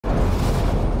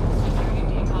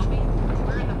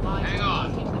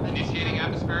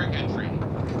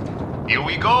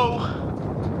go.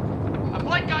 A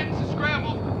flight guidance is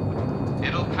scrambled.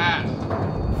 It'll pass.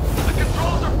 The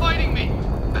controls are fighting me.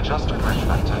 Adjust approach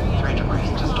factor 3 degrees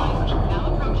to start.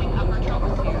 Now approaching upper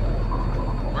troposphere.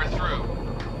 We're through.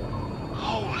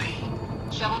 Holy.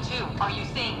 Shuttle 2, are you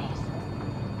seeing this?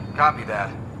 Copy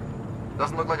that.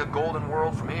 Doesn't look like a golden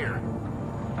world from here.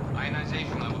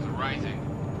 Ionization levels are rising.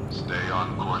 Stay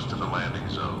on course to the landing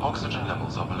zone. Oxygen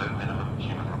levels are below minimum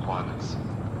human requirements.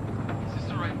 Is this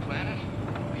the right planet?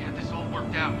 We had this all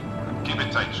worked out. Keep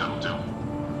it tight, Shuttle 2.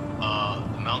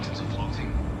 The mountains are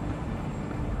floating.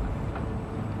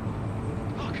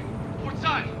 Look, port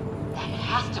side. That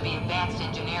has to be advanced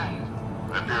engineering.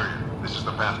 Hyperion, this is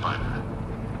the Pathfinder.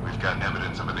 We've got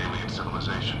evidence of an alien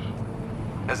civilization.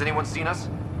 Has anyone seen us?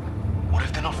 What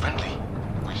if they're not friendly?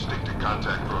 We stick to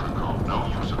contact protocol. No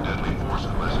use of deadly force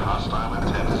unless hostile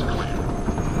intent is clear.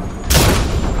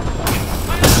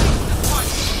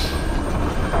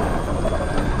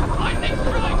 Lightning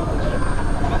strike!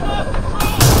 We lost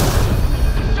control!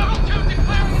 Shuttle 2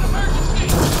 declaring an emergency!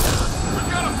 We've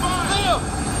got a fire!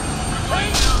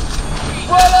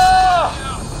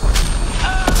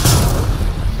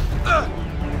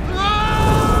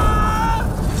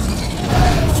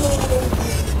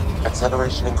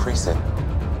 Acceleration increasing.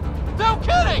 No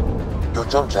kidding! Your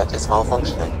jump jet is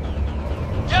malfunctioning.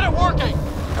 Get it working!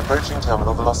 Approaching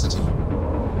terminal velocity.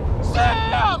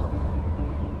 Sam!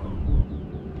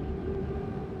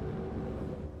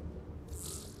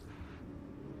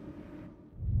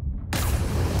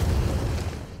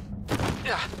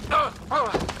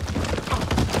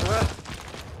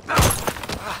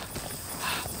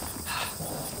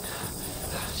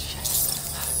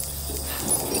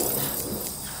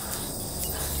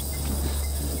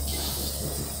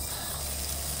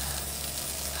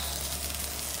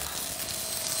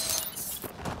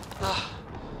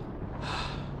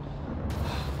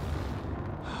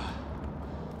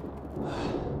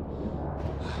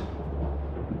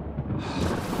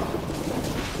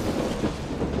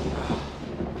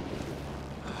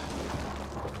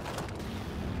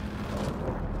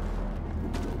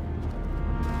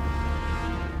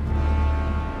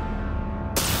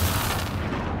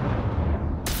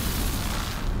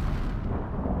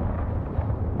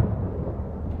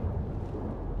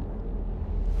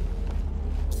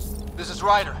 This is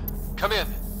Ryder. Come in.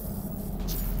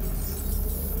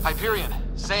 Hyperion,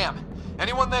 Sam,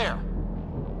 anyone there?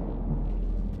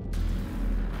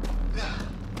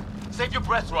 Save your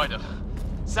breath, Ryder.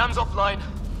 Sam's offline.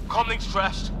 Comlink's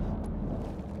trashed.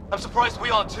 I'm surprised we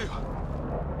aren't too.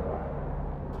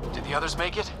 Did the others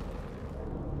make it?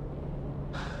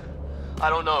 I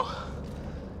don't know.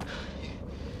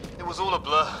 It was all a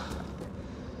blur.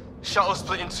 Shuttle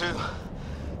split in two.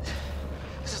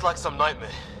 This is like some nightmare.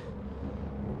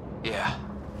 Yeah.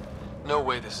 No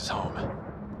way this is home.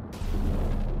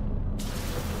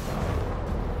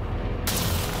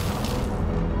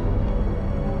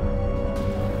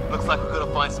 Looks like we're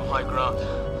gonna find some high ground.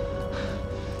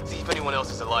 See if anyone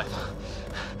else is alive.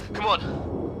 Come on.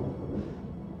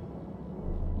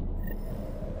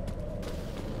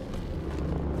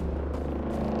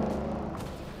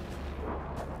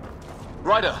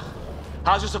 Ryder,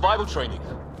 how's your survival training?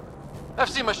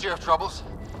 I've seen my share of troubles.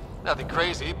 Nothing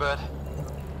crazy, but...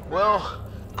 Well,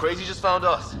 crazy just found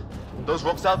us. Those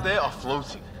rocks out there are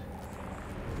floating.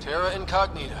 Terra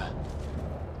Incognita.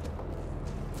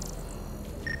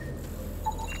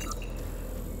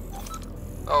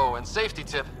 Oh, and safety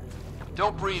tip.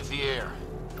 Don't breathe the air.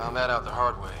 Found that out the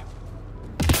hard way.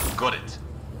 Got it.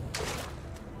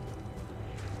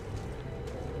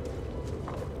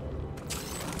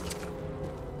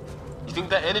 You think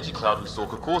that energy cloud we saw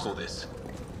could cause all this?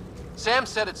 Sam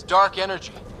said it's dark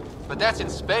energy, but that's in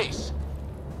space.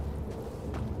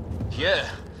 Yeah,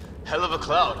 hell of a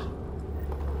cloud.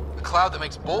 A cloud that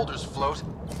makes boulders float.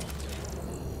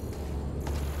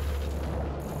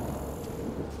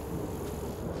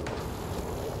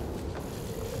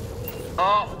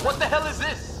 What the hell is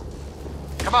this?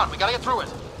 Come on, we gotta get through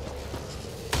it.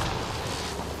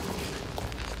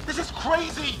 This is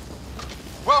crazy!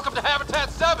 Welcome to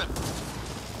Habitat 7!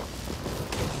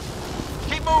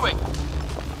 Keep moving!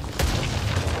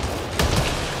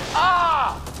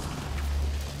 Ah!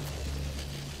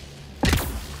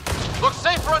 Looks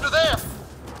safer under there!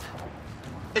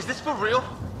 Is this for real?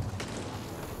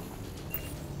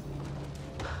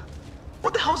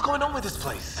 What the hell's going on with this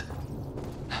place?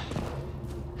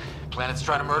 Planet's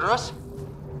trying to murder us?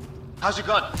 How's your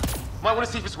gun? Might want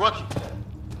to see if it's working.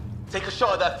 Take a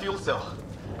shot at that fuel cell.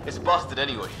 It's busted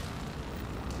anyway.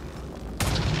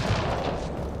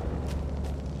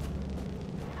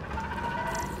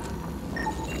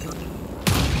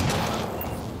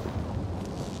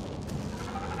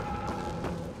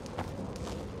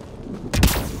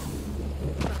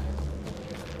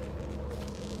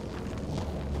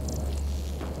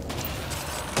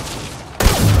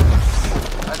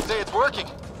 say it's working.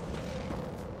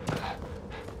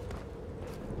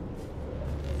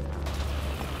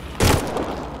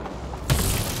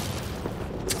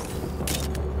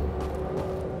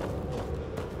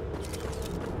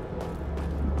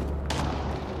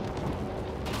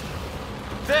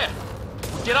 There!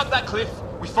 We get up that cliff,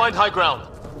 we find high ground.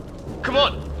 Come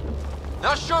on!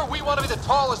 Not sure we want to be the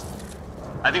tallest.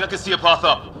 I think I can see a path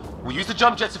up. We'll use the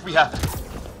jump jets if we have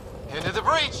to. Into the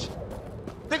breach.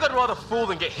 Think I'd rather fall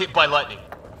than get hit by lightning.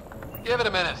 Give it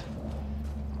a minute.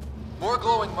 More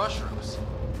glowing mushrooms.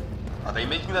 Are they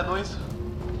making that noise?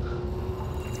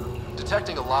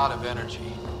 Detecting a lot of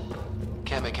energy.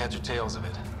 Can't make heads or tails of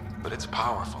it, but it's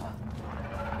powerful.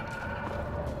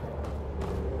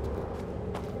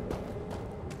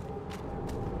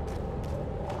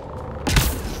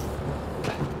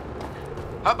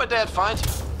 How'd my dad find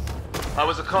you? I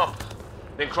was a cop,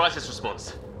 then crisis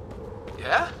response.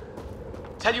 Yeah?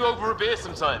 Tell you over a beer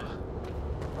sometime.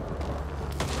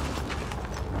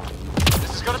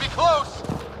 This is gonna be close!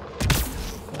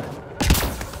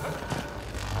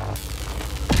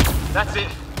 That's it.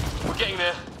 We're getting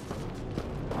there.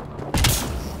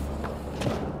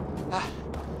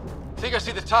 Think I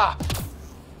see the top.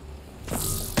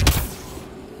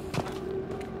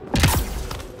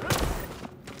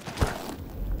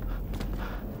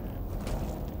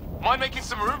 Mind making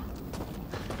some room?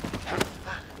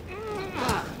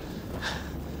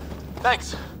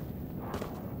 Thanks.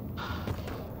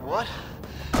 What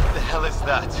the hell is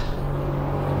that?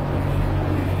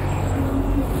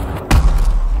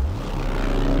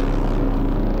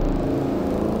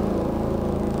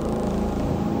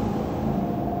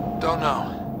 Don't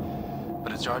know,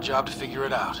 but it's our job to figure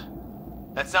it out.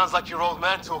 That sounds like your old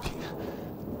man talking.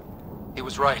 He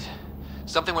was right.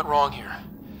 Something went wrong here.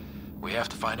 We have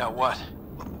to find out what.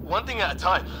 One thing at a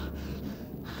time.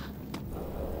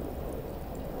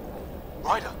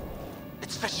 Ryder,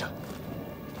 it's Fisher.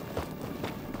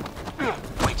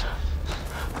 Wait.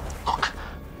 Look.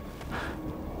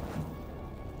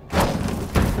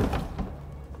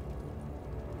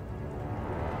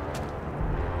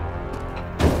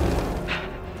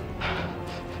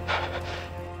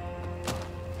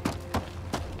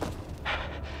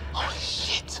 Holy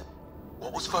shit.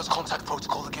 What was first contact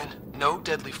protocol again? No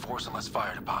deadly force unless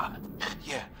fired upon.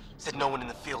 Yeah, said no one in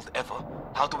the field ever.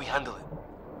 How do we handle it?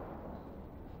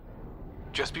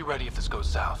 Just be ready if this goes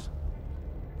south.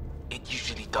 It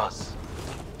usually does.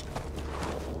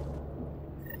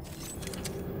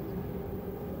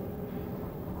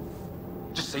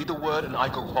 Just say the word and I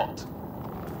go hot.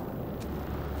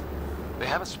 They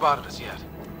haven't spotted us yet.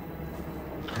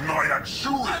 Nein,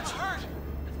 shoot! I'm hurt!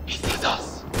 He sees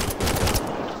us.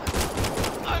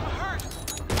 I'm hurt!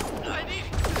 I need...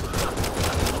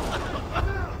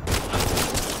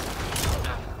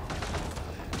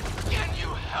 Can you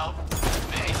help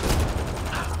me?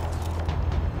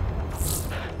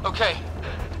 Okay.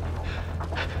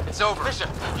 It's over. Fisher,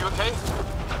 you okay?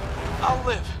 I'll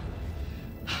live.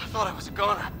 I thought I was a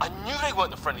goner. I knew they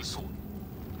weren't the friendly sort.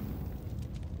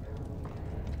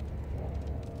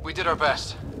 We did our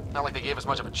best. Not like they gave us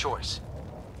much of a choice.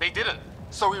 They didn't.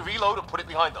 So we reload and put it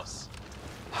behind us.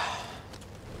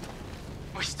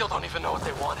 We still don't even know what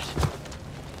they wanted.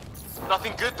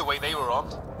 Nothing good the way they were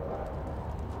armed.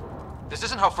 This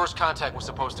isn't how first contact was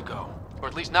supposed to go. Or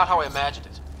at least not how I imagined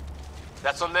it.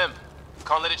 That's on them.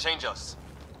 Can't let it change us.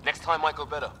 Next time might go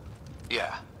better.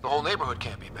 Yeah, the whole neighborhood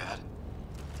can't be bad.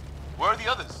 Where are the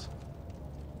others?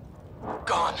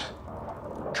 Gone.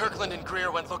 Kirkland and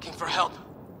Greer went looking for help.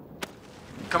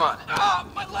 Come on. Ah,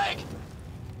 my leg!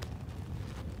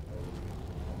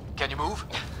 Can you move?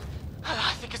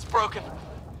 I think it's broken.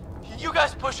 You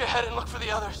guys push ahead and look for the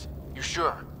others. You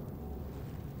sure?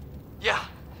 Yeah.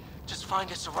 Just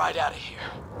find us a ride out of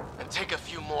here. And take a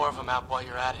few more of them out while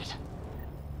you're at it.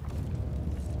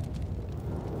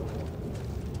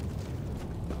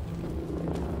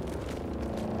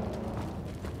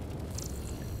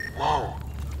 Whoa.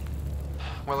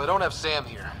 Well, I don't have Sam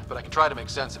here, but I can try to make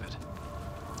sense of it.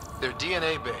 They're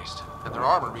DNA-based, and their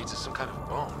armor reads as some kind of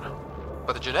bone.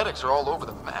 But the genetics are all over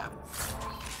the map.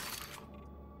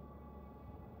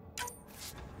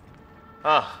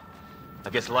 Ah, I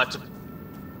guess life took...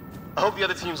 I hope the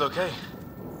other team's okay.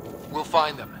 We'll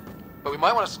find them. But we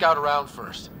might want to scout around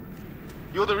first.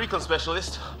 You're the recon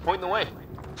specialist. Point the way.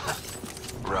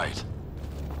 Right.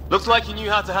 Looks like you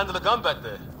knew how to handle a gun back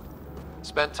there.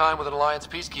 Spent time with an Alliance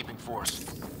peacekeeping force.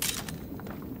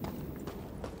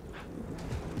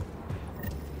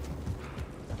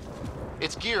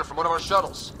 It's gear from one of our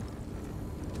shuttles.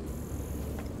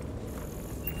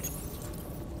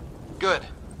 Good.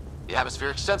 The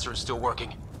atmospheric sensor is still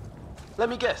working. Let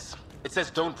me guess. It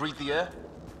says don't breathe the air?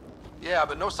 Yeah,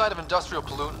 but no sign of industrial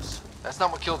pollutants. That's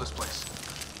not what killed this place.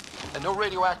 And no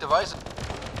radioactive ice.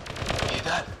 Hear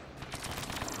that?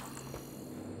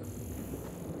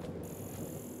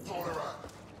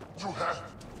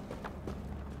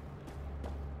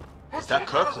 Is that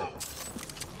Kirkland?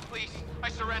 Please, I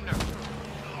surrender.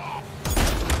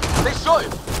 They shot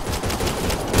him!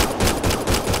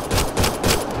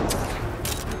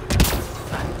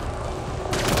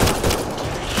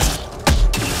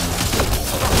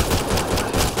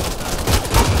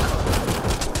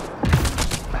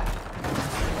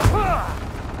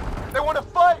 They want to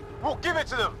fight! We'll give it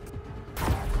to them!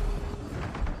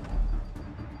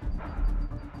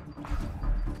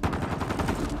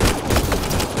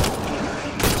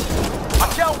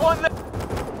 I count one left!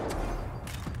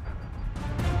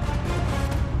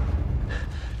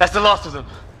 That's the last of them.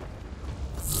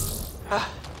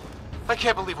 I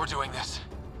can't believe we're doing this.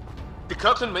 Did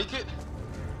Kirkland make it?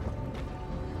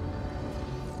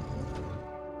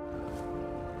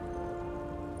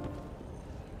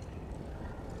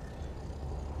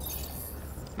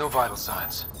 No vital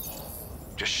signs.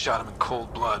 Just shot him in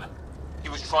cold blood. He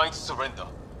was trying to surrender.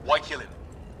 Why kill him?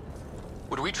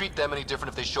 Would we treat them any different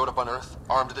if they showed up on Earth,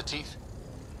 armed to the teeth?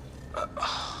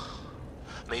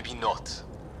 Maybe not.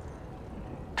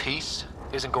 Peace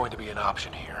isn't going to be an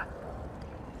option here.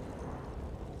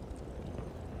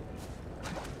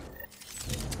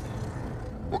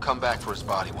 We'll come back for his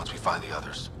body once we find the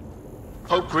others.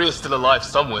 Hope Greer's still alive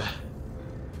somewhere.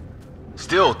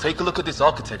 Still, take a look at this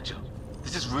architecture.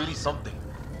 This is really something.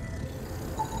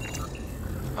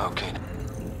 Okay,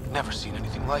 never seen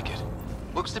anything like it.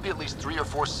 Looks to be at least 3 or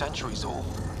 4 centuries old.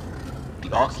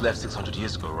 The Arks left 600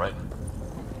 years ago, right?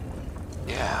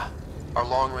 Yeah, our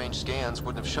long-range scans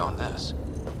wouldn't have shown this.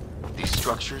 These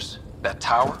structures, that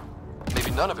tower,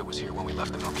 maybe none of it was here when we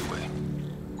left the Milky Way.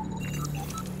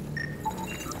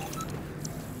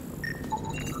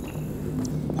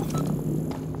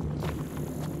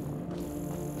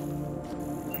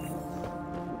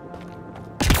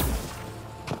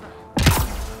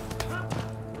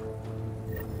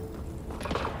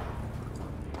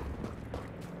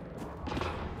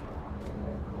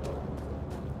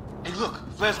 Hey, look,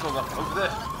 flares going up over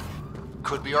there.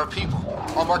 Could be our people.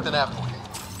 I'll mark the nav point.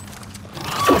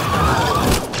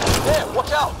 There,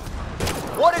 watch out!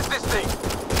 What is this thing?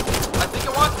 I think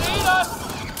it wants to eat us!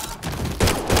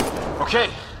 Okay,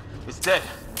 it's dead.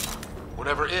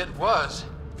 Whatever it was.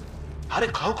 How did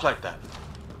it cloak like that?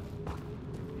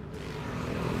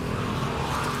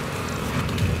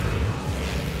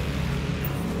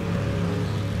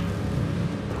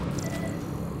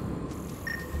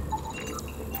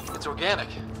 It's organic.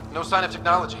 No sign of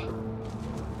technology.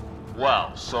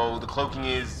 Wow, so the cloaking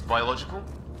is biological?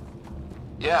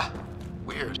 Yeah,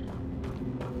 weird.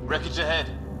 Wreckage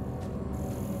ahead.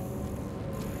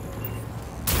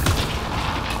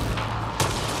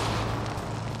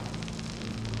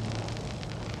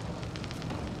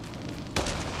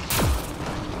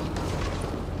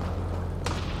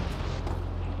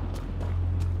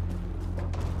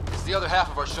 It's the other half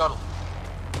of our shuttle.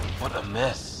 What a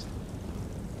mess.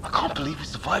 I can't believe we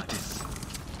survived this.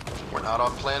 We're not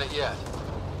on planet yet.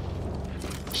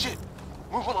 Shit,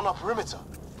 movement on our perimeter.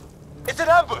 It's an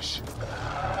ambush!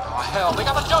 Oh hell, they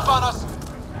got the jump on us!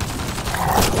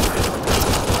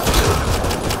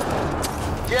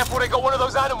 Careful, they got one of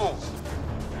those animals.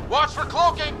 Watch for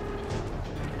cloaking!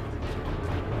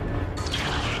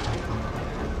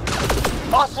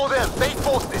 Us for them, they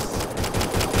forced this.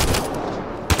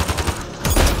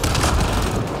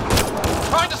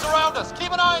 Trying to surround us!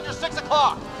 Keep an eye on your 6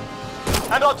 o'clock!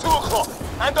 And our 2 o'clock,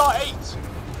 and our 8.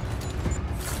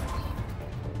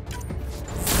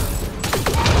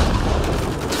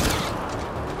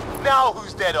 Now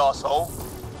who's dead, arsehole?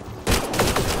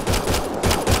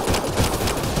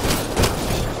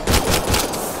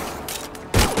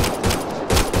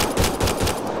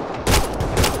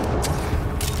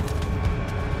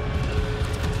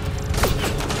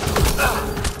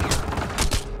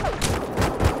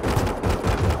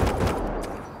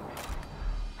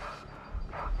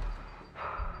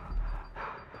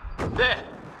 There!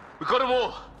 We got them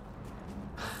all!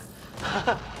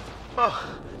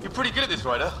 Oh, you're pretty good at this,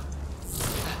 Ryder.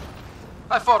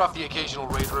 I fought off the occasional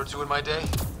raider or two in my day.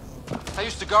 I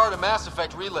used to guard a Mass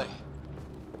Effect relay.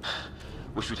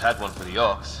 Wish we'd had one for the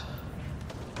Arks.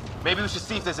 Maybe we should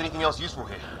see if there's anything else useful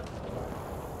here.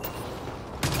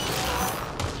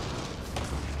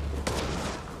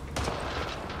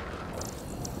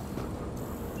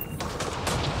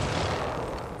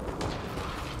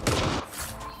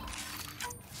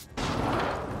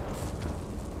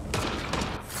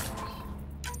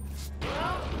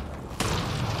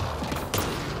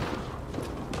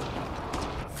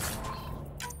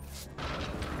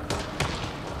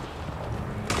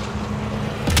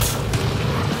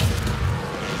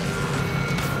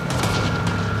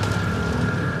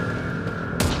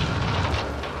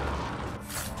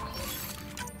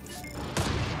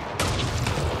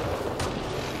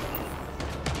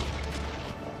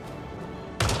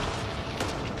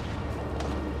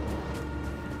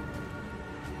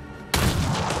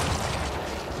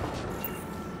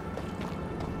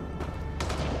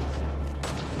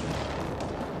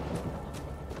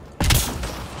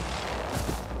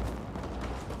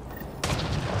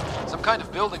 some kind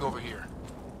of building over here.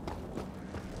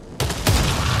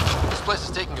 This place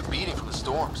is taking a beating from the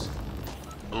storms.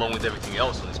 Along with everything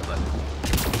else on this planet.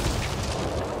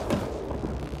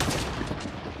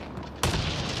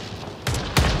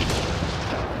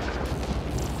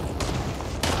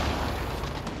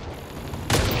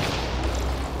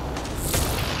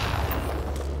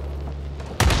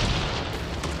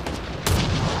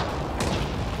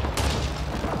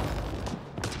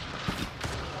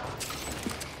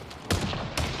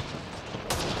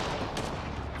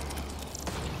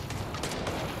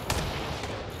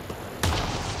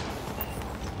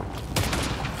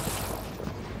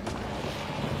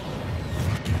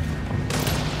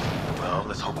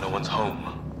 Let's hope no one's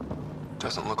home.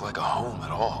 Doesn't look like a home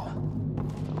at all.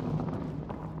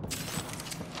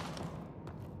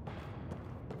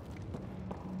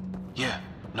 Yeah,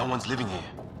 no one's living here.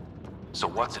 So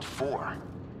what's it for?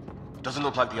 Doesn't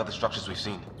look like the other structures we've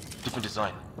seen. Different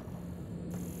design.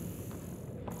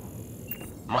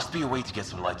 Must be a way to get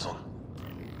some lights on.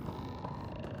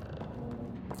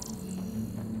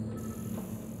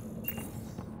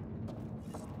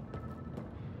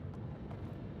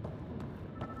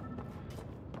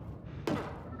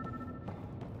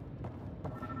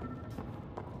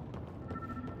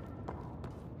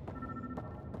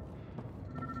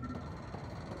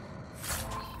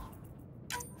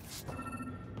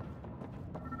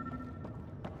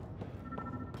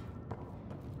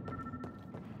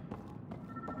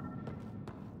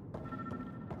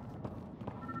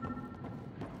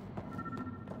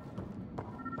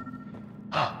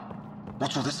 Huh.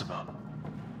 What's all this about?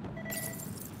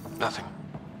 Nothing.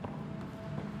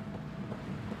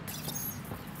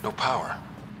 No power.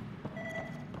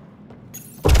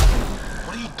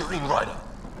 What are you doing, Ryder?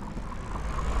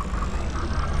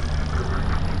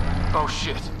 Oh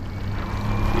shit.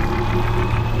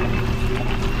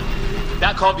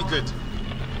 That can't be good.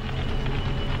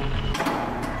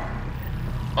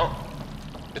 Oh,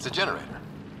 It's a generator.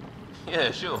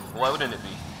 yeah, sure. Why wouldn't it be?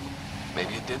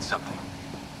 Maybe it did something.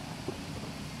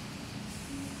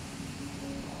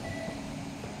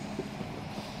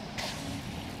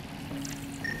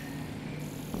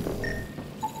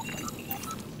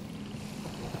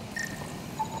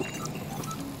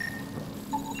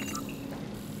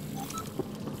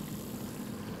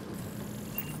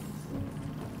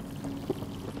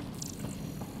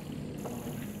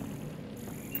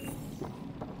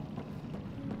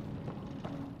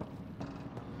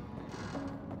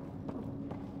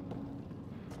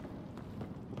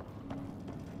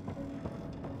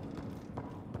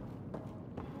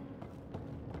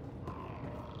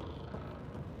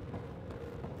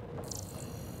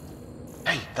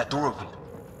 Hey, that door opened.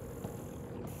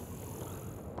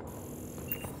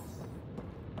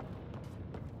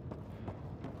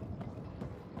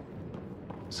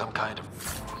 Some kind of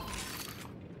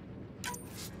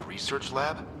research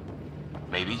lab?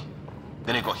 Maybe.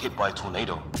 Then it got hit by a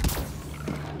tornado.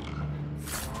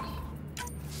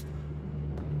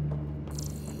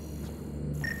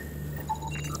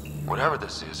 Whatever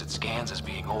this is, it scans as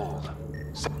being old.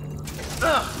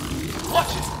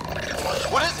 Watch it!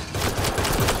 What is it?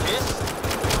 This?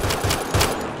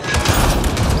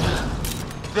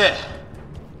 There.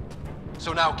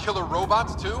 So now killer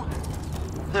robots too?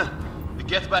 Huh. The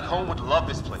Geth back home would love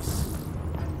this place.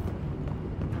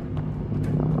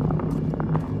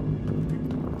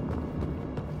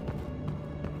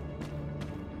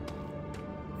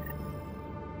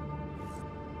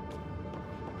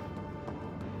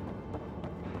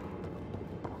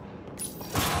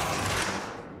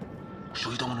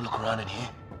 Sure you don't want to look around in here?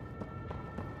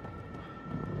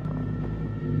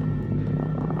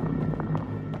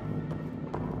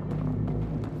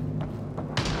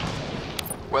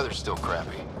 Weather's still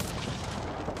crappy.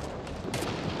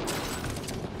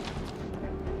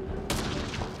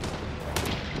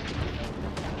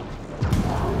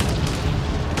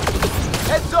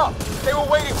 Heads up! They were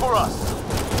waiting for us!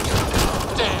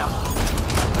 Damn!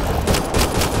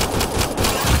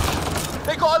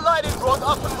 They got a lightning rod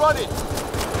up and running!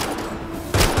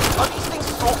 Are these things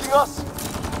stalking us?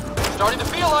 Starting to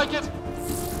feel like it!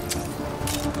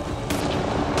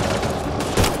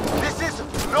 This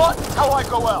is not how I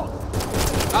go out!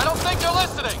 I don't think they're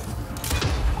listening!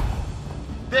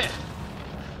 There!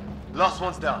 Last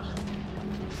one's down.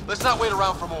 Let's not wait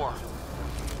around for more.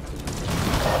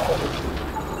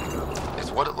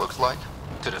 It's what it looks like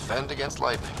to defend against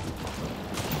lightning.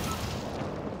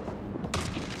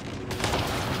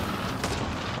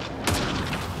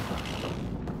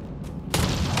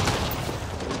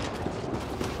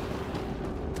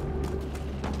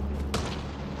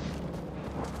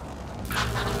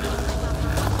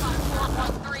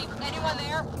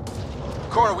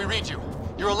 Cora, we read you.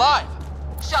 You're alive.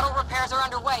 Shuttle repairs are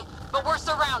underway, but we're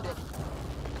surrounded.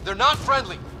 They're not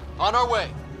friendly. On our way.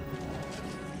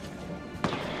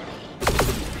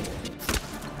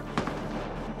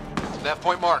 Nav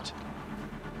point marked.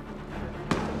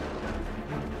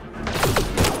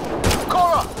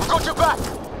 Cora, we got your back!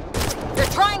 They're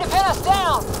trying to pin us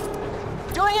down!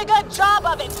 Doing a good job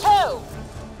of it, too!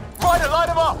 Ryder, line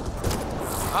them up!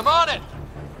 I'm on it!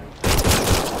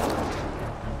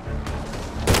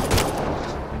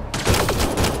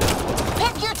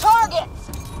 Pick your targets!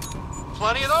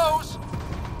 Plenty of those!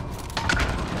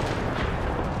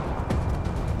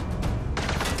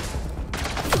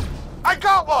 I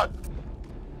got one!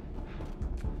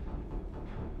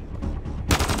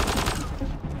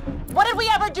 What did we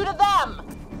ever do to them?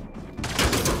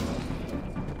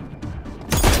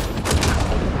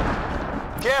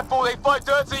 Careful, they fight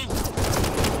dirty!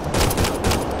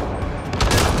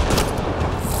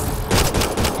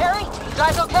 Harry, you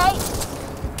guys okay?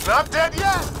 Not dead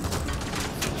yet!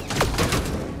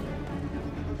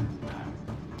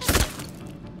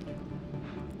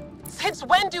 Since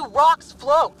when do rocks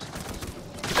float?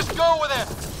 Just go with it!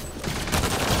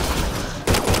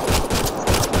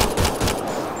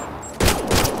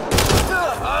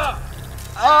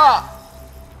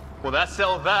 Well, that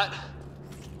settled that.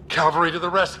 Cavalry to the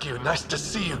rescue. Nice to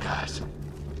see you guys.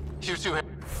 You too.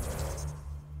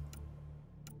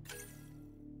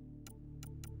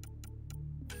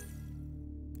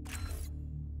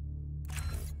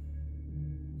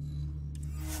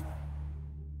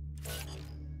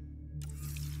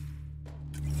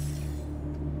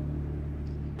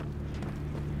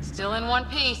 Still in one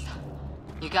piece.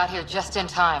 You got here just in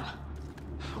time.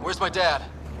 Where's my dad?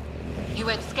 He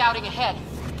went scouting ahead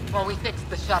while we fixed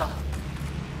the shuttle.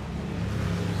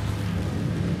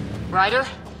 Ryder,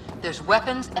 there's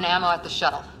weapons and ammo at the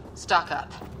shuttle. Stock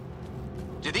up.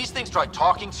 Did these things try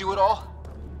talking to you at all?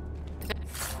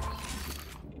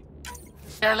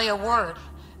 Barely a word.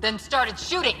 Then started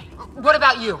shooting. What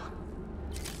about you?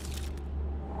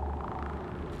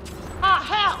 Ah,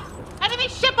 hell! Enemy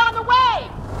ship on the way!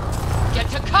 Get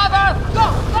to cover!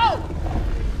 Go! Go!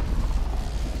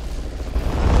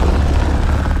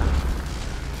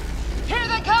 Here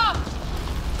they come!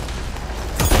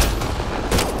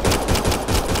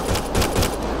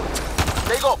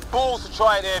 They got balls to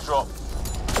try an airdrop.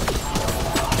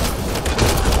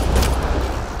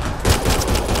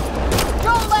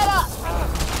 Don't let up!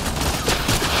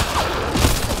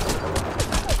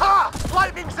 Ha!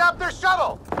 Lightning zapped their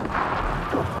shuttle!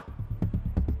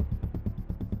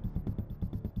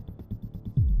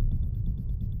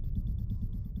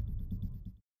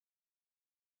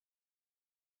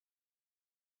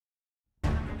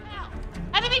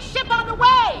 Enemy ship on the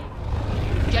way!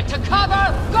 Get to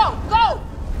cover! Go! Go!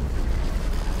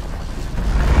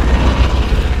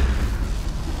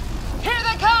 Here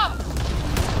they come!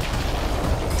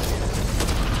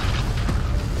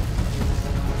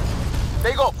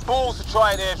 They got balls to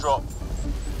try an airdrop.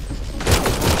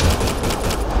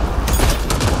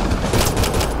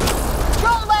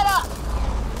 Don't let up!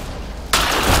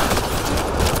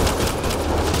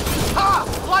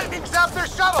 Ha! Lightning zapped their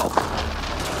shuttle!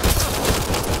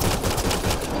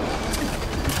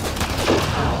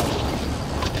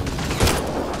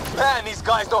 Man, these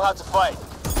guys know how to fight.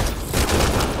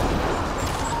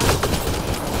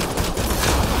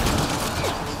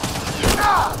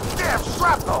 Ah! Damn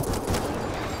shrapnel!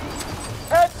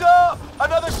 Heads up!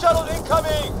 Another shuttle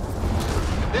incoming!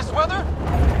 This weather?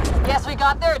 Guess we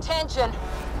got their attention.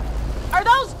 Are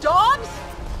those dogs?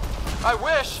 I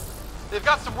wish. They've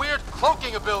got some weird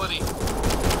cloaking ability.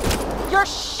 You're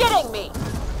shitting me!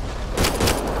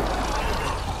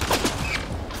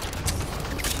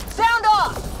 Sound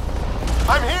off!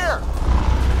 I'm here!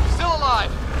 Still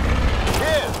alive.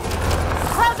 Here!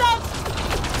 Present!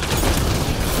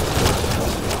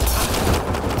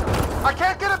 I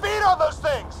can't get a beat on those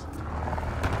things!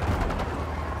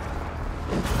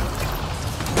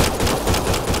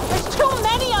 There's too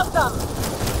many of them!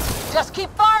 Just keep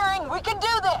firing, we can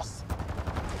do this!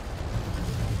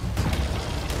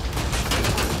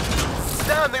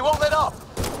 Damn, they won't let up!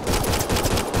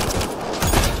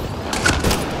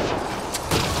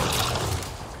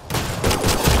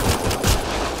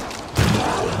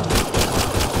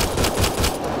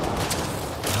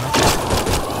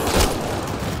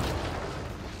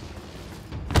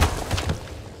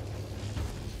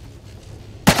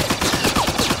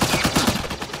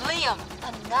 Liam,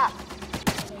 enough.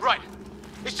 Right.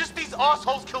 It's just these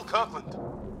assholes kill Kirkland.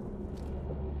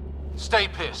 Stay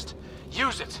pissed.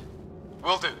 Use it.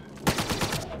 Will do.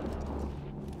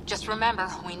 Just remember,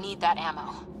 we need that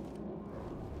ammo.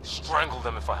 Strangle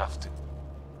them if I have to.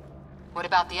 What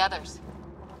about the others?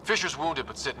 Fisher's wounded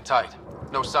but sitting tight.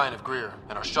 No sign of Greer,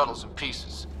 and our shuttle's in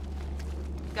pieces.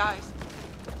 Guys,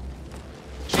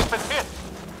 She's been hit!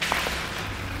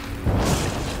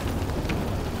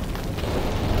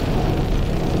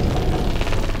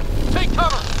 Take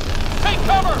cover! Take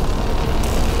cover!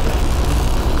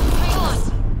 Hang on!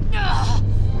 Ugh.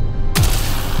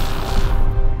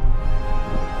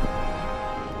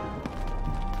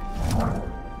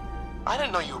 I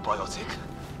didn't know you were biotic.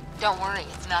 Don't worry,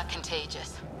 it's not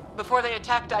contagious. before they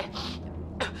attacked, I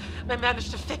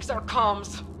managed to fix our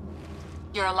comms.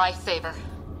 You're a lifesaver.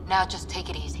 Now just take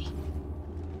it easy.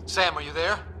 Sam, are you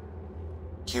there?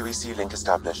 QEC link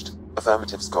established.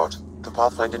 Affirmative, Scott. The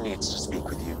Pathfinder needs to speak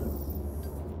with you.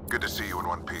 Good to see you in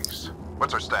one piece.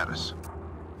 What's our status?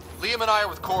 Liam and I are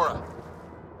with Cora.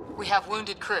 We have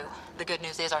wounded crew. The good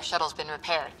news is our shuttle's been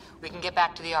repaired. We can get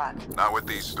back to the Ark. Not with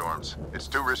these storms. It's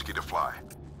too risky to fly.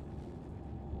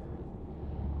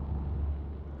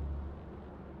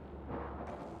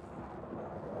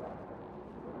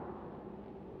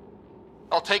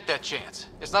 I'll take that chance.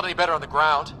 It's not any better on the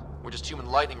ground. We're just human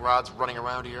lightning rods running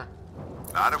around here.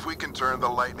 Not if we can turn the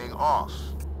lightning off.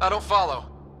 I don't follow.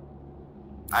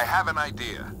 I have an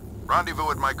idea.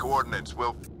 Rendezvous at my coordinates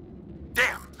will...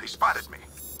 Damn, they spotted me.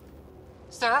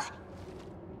 Sir?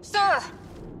 Sir!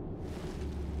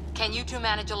 Can you two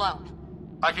manage alone?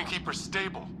 I can keep her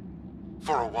stable.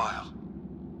 For a while.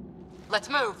 Let's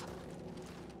move.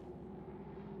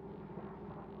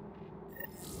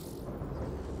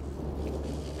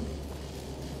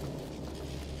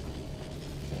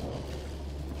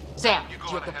 Sam, do you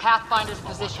have the Pathfinder's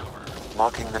position?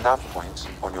 Marking the nav point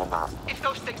on your map. If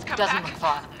those things come Doesn't back, look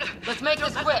far. Let's make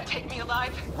this quick. take me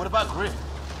alive. What about Grim?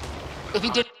 If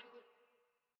he did...